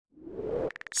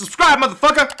Subscribe,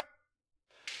 motherfucker!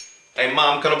 Hey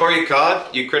Mum, can I borrow your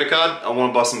card? Your credit card? I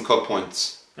want to buy some COD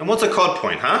points. And what's a COD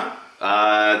point, huh?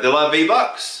 They're like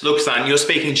Vbucks. Look son, you're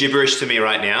speaking gibberish to me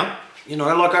right now. You know,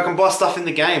 like I can buy stuff in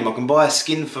the game. I can buy a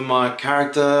skin for my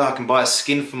character. I can buy a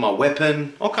skin for my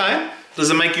weapon. Okay. Does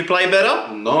it make you play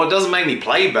better? No, it doesn't make me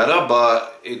play better,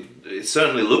 but it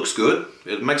certainly looks good.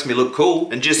 It makes me look cool.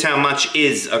 And just how much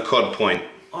is a COD point?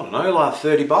 I don't know, like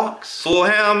 30 bucks. For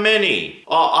how many?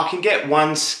 Oh, I can get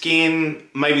one skin,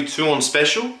 maybe two on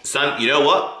special. Son, you know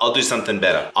what? I'll do something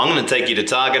better. I'm gonna take you to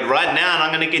Target right now and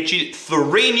I'm gonna get you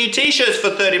 3 new t-shirts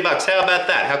for 30 bucks. How about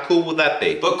that? How cool would that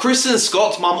be? But Chris and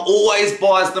Scott's mum always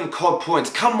buys them COD points.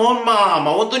 Come on, Mum,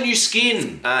 I want the new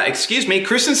skin. Excuse me,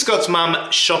 Chris and Scott's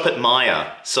mum shop at Maya.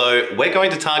 So we're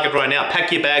going to Target right now.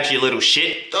 Pack your bags, you little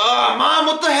shit. Mum,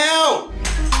 what the hell?